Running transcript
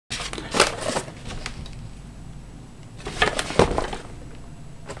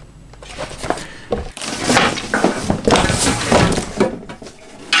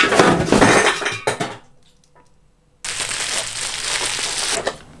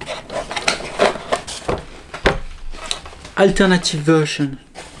alternative version.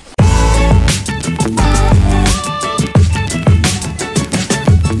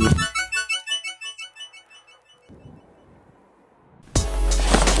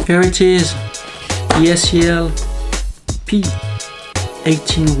 Here it is, the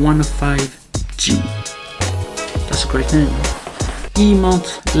SELP18105G. That's a great name.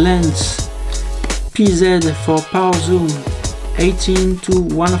 E-mount lens, PZ for power zoom,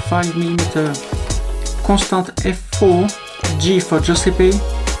 18-105mm, constant f4, G for Giuseppe.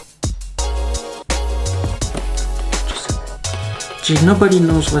 G, nobody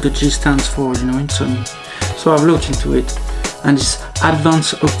knows what the G stands for, you know, in Sony. So I've looked into it, and it's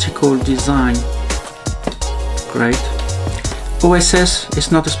advanced optical design. Great. OSS is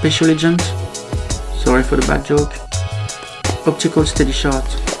not a special agent. Sorry for the bad joke. Optical steady shot.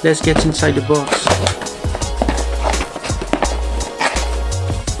 Let's get inside the box.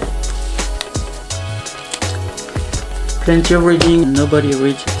 Plenty of reading, nobody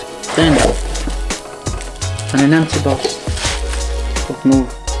reads it. Then, and an empty box. Don't move.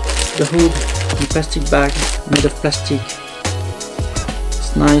 The hood, a plastic bag made of plastic.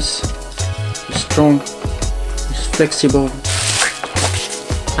 It's nice, it's strong, it's flexible.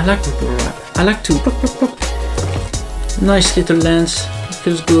 I like the wrap. I like to nice little lens. It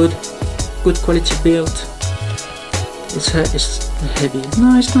feels good. Good quality build. It's heavy.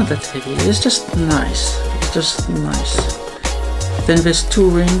 No, it's not that heavy. It's just nice. It's just nice. Then there's two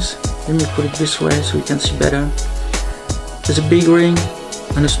rings. Let me put it this way so you can see better. There's a big ring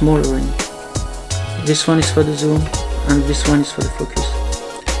and a smaller ring. This one is for the zoom and this one is for the focus.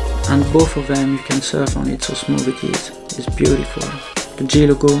 And both of them you can surf on it, so smooth it is. It's beautiful. The G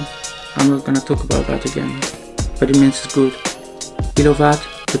logo, I'm not gonna talk about that again, but it means it's good. Below that,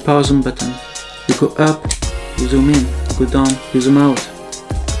 the power zoom button. You go up, you zoom in. You go down, you zoom out.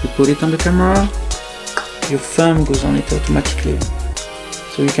 You put it on the camera, your thumb goes on it automatically.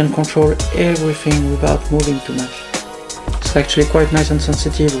 So you can control everything without moving too much. It's actually quite nice and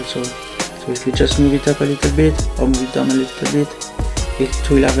sensitive also. So if you just move it up a little bit or move it down a little bit, it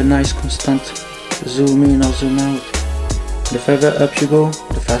will have a nice constant zoom in or zoom out. The further up you go,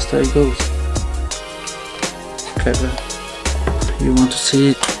 the faster it goes. Clever. You want to see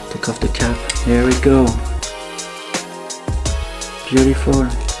it? Take off the cap. There we go. Beautiful.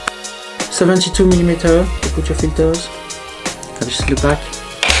 72mm to put your filters. Have you seen the back?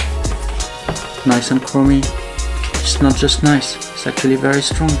 Nice and chromy. It's not just nice, it's actually very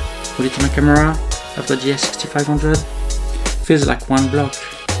strong. Put it on a camera. I've got the S6500. Feels like one block.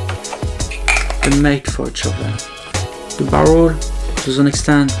 They're made for each other. The barrel doesn't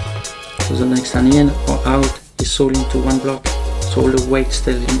extend in or out. It's all into one block, so all the weight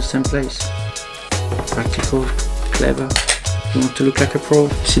stays in the same place. Practical, clever. You want to look like a pro?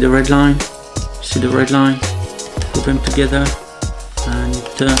 See the red line? See the red line? Put them together and you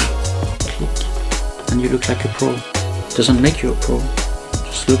turn, click, and you look like a pro. It doesn't make you a pro,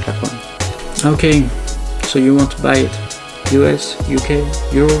 just look like one. Okay, so you want to buy it. US, UK,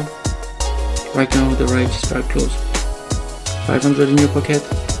 Euro. Right now the rate is very close. 500 in your pocket,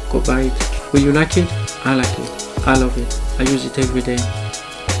 go buy it. Will you like it? I like it. I love it. I use it every day.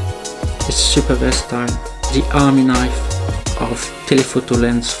 It's super versatile. The army knife of telephoto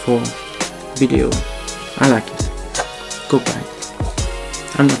lens for video. I like it. Go buy it.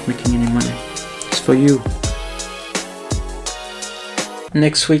 I'm not making any money. It's for you.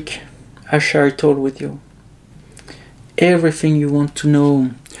 Next week, I'll share it all with you. Everything you want to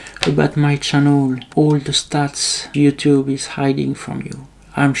know about my channel, all the stats YouTube is hiding from you.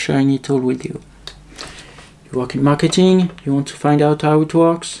 I'm sharing it all with you. You work in marketing, you want to find out how it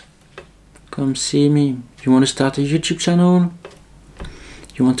works? Come see me. You want to start a YouTube channel?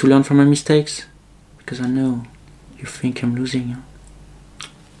 You want to learn from my mistakes? Because I know you think I'm losing.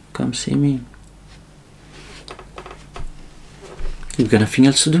 Come see me. You've got nothing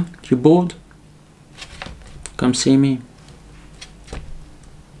else to do? You're bored? Come see me.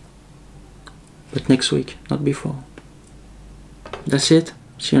 But next week, not before. That's it.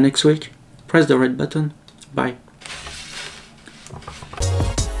 See you next week. Press the red button. Bye.